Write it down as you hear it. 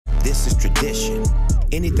This is tradition.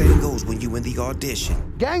 Anything goes when you in the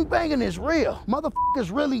audition. Gangbanging is real.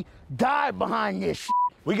 Motherfuckers really died behind this shit.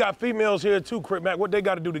 We got females here too, Crip Mac. What they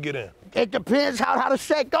got to do to get in? It depends how the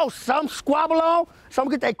set goes. Some squabble on, some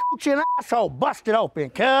get their coochie and asshole busted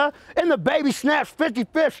open, cuz. In the Baby Snaps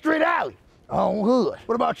 55th Street Alley on Hood.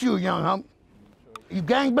 What about you, young hump? You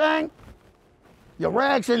gangbang? Your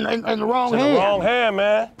rag's in the wrong hand. In the wrong hand,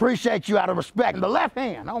 man. Appreciate you out of respect. In the left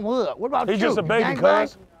hand on Hood. What about you? He's just a baby,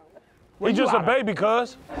 cuz. He's just a baby,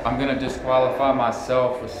 cuz. I'm gonna disqualify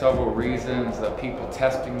myself for several reasons. People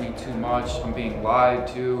testing me too much. I'm being lied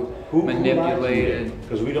to, manipulated.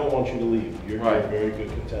 Because we don't want you to leave. You're right. A very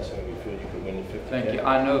good contestant, and we feel you could win the 50K. Thank you.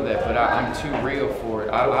 I know that, but I'm too real for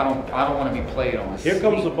it. I don't want to be played on. Here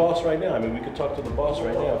comes the boss right now. I mean, we could talk to the boss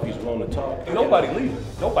right now if he's willing to talk. Nobody leaving.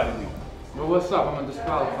 Nobody leaving. Well, what's up? I'm gonna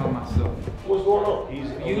disqualify myself. What's going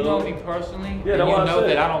on? You know me personally, yeah, and you know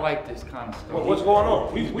that I don't like this kind of stuff. What's going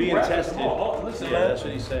on? He's being tested. Listen, yeah, man. That's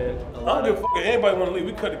what he's saying. I don't give a fuck if anybody want to leave.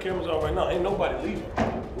 We cut the cameras off right now. Ain't nobody leaving.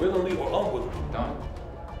 We're gonna leave or I'm with them. Done.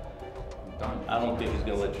 I don't think he's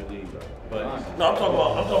gonna let you leave, though. But no, I'm talking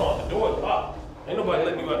about the door's locked. Ain't nobody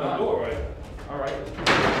letting you out the door, right? All right.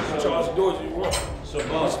 You charge the doors you want. So,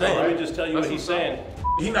 boss, let me just tell you what he's saying.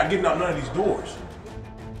 He's not getting out none of these doors.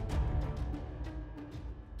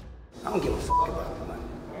 I don't give a fuck about the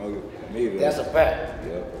money. Neither. That's a fact.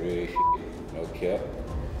 Yep, real shit. No cap.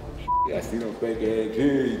 Shit, I see them fake ass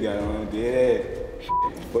jewelry you got on dead ass.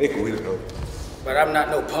 Shit, fake with it though. But I'm not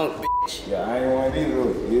no punk bitch. Yeah, I ain't one either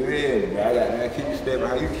though. You feel me? I got to keep you stepping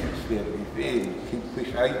how you keep stepping. You feel me? Keep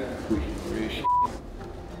pushing how you push. Real shit.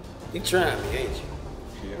 You trying me, ain't you?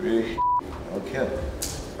 Shit, real shit. No cap.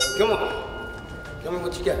 Come on. Tell me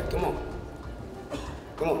what you got. Come on.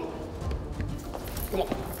 Come on. Come on.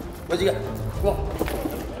 What you got? Come on.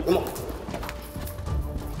 Come on.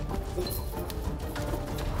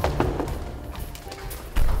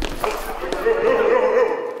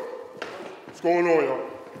 What's going on, y'all?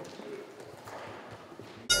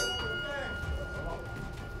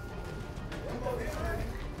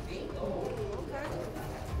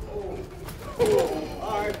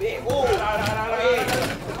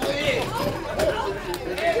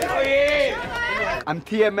 I'm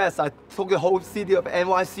TMS. I took the whole city of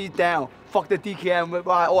NYC down. Fuck the DKM.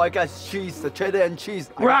 All I got is cheese, the cheddar and cheese.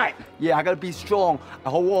 Right. Yeah, I gotta be strong. I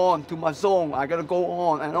hold on to my zone. I gotta go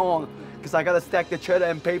on and on. Because I gotta stack the cheddar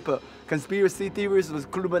and paper. Conspiracy theories was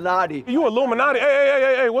Illuminati. You Illuminati?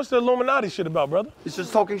 Hey, what's the Illuminati shit about, brother? It's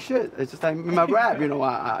just talking shit. It's just like in my rap, you know.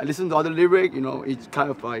 I listen to other lyric, you know. It's kind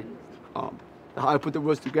of like how I put the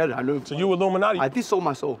words together. I know. So you Illuminati? I did sold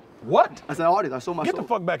my soul. What? As an artist, I sold my soul. Get the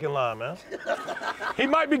fuck back in line, man. He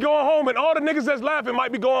might be going home, and all the niggas that's laughing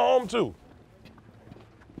might be going home too.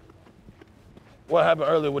 What happened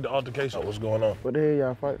earlier with the altercation? What's going on? What the hell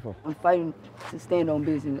y'all fight for? I'm fighting to stand on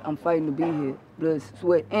business. I'm fighting to be here. Blood,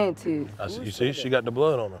 sweat, and tears. You see, she got the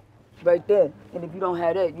blood on her. Right there. And if you don't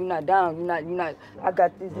have that, you're not down. You're not. I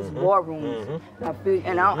got this war room. I feel,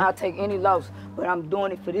 and I'll take any loss, but I'm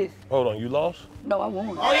doing it for this. Hold on, you lost? No, I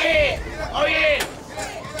won. Oh yeah! Oh yeah!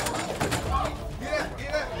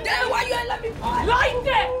 Damn, why you ain't let me fight like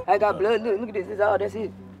that? I got blood. Look at this. This is all. That's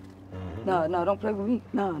it. No, don't play with me.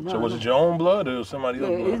 No. So was it your own blood or somebody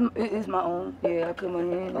else's blood? It's my own. Yeah, I cut my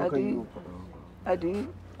hand. Okay. I did.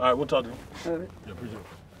 All right, we'll talk to you. All right. Yeah, appreciate it.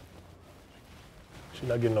 She's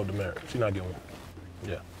not getting no demerit. She's not getting one.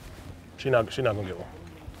 Yeah. She's not gonna get one.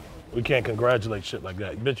 We can't congratulate shit like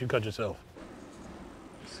that. Bitch, you cut yourself.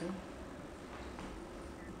 See?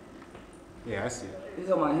 Yeah, I see it.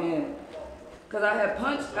 It's on my hand. Cause I had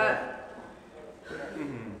punched.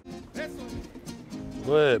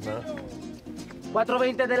 Go ahead, man.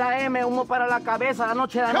 4:20 de la M, humo para la cabeza. La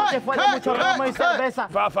noche fue de mucho romo y cerveza.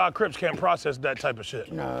 5-5 Crips can't process that type of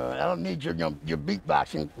shit. No, I don't need your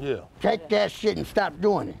beatboxing. Yeah. Take that shit and stop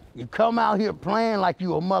doing it. You come out here playing like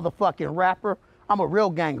you a motherfucking rapper. I'm a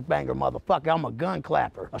real gangbanger, motherfucker. I'm a gun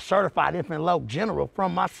clapper, a certified infant low general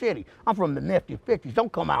from my city. I'm from the nifty 50s.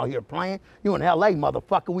 Don't come out here playing. You in LA,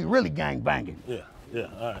 motherfucker. We really gangbanging. Yeah,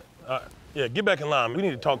 all right. Yeah, get back in line. We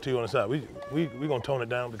need to talk to you on the side. We gonna tone it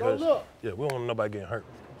down because yeah, we don't want nobody getting hurt.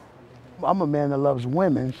 I'm a man that loves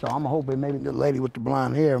women, so I'm hoping maybe the lady with the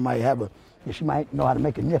blonde hair might have she might know how to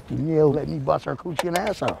make a nifty meal. Let me bust her coochie and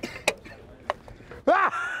ass up.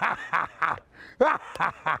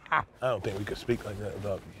 I don't think we could speak like that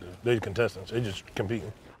about the contestants. They're just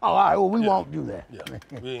competing. Oh, all right, well, we won't do that. Yeah.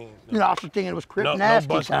 You know, I was thinking it was Crip no nasty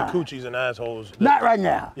busting time. coochies and assholes. Not right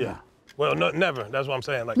now. Yeah. Well, never. That's what I'm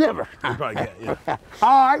saying. Like, never. You probably can't, yeah.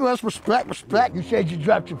 All right, well, it's respect. You said you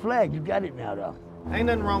dropped your flag. You got it now, though. Ain't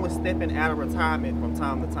nothing wrong with stepping out of retirement from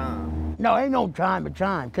time to time. No, ain't no time to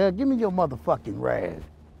time, cuz. Give me your motherfucking rag.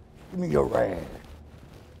 Give me your rag.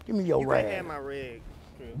 Give me your rag. You can't have my rag.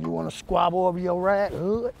 You want to squabble over your rag,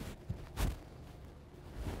 hood?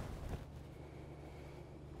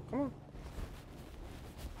 Come on.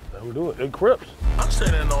 Let him do it. They Crips. I'm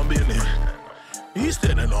standing on business. He's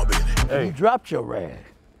standing on business. Hey. You dropped your rag.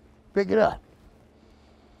 Pick it up.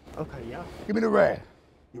 Okay, yeah. Give me the rag.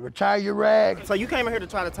 You retire your rag. So you came in here to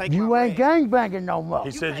try to take You my ain't rag. gangbanging no more.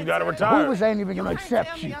 He said you gotta retire. Hoovers ain't even gonna accept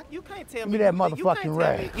Tell you. me, you can't tell Give me. me that you can't motherfucking tell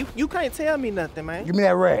rag. me- You can't tell me nothing, man. Give me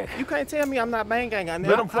that rag. You can't tell me I'm not bang gang.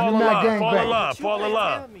 Let him fall I'm in not line. Fall in gangbanging. line. Fall in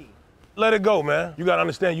line. Let it go, man. You gotta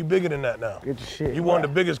understand you bigger than that now. Get your shit. You one of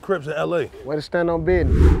the biggest Crips in LA. Way to stand on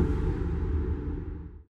business.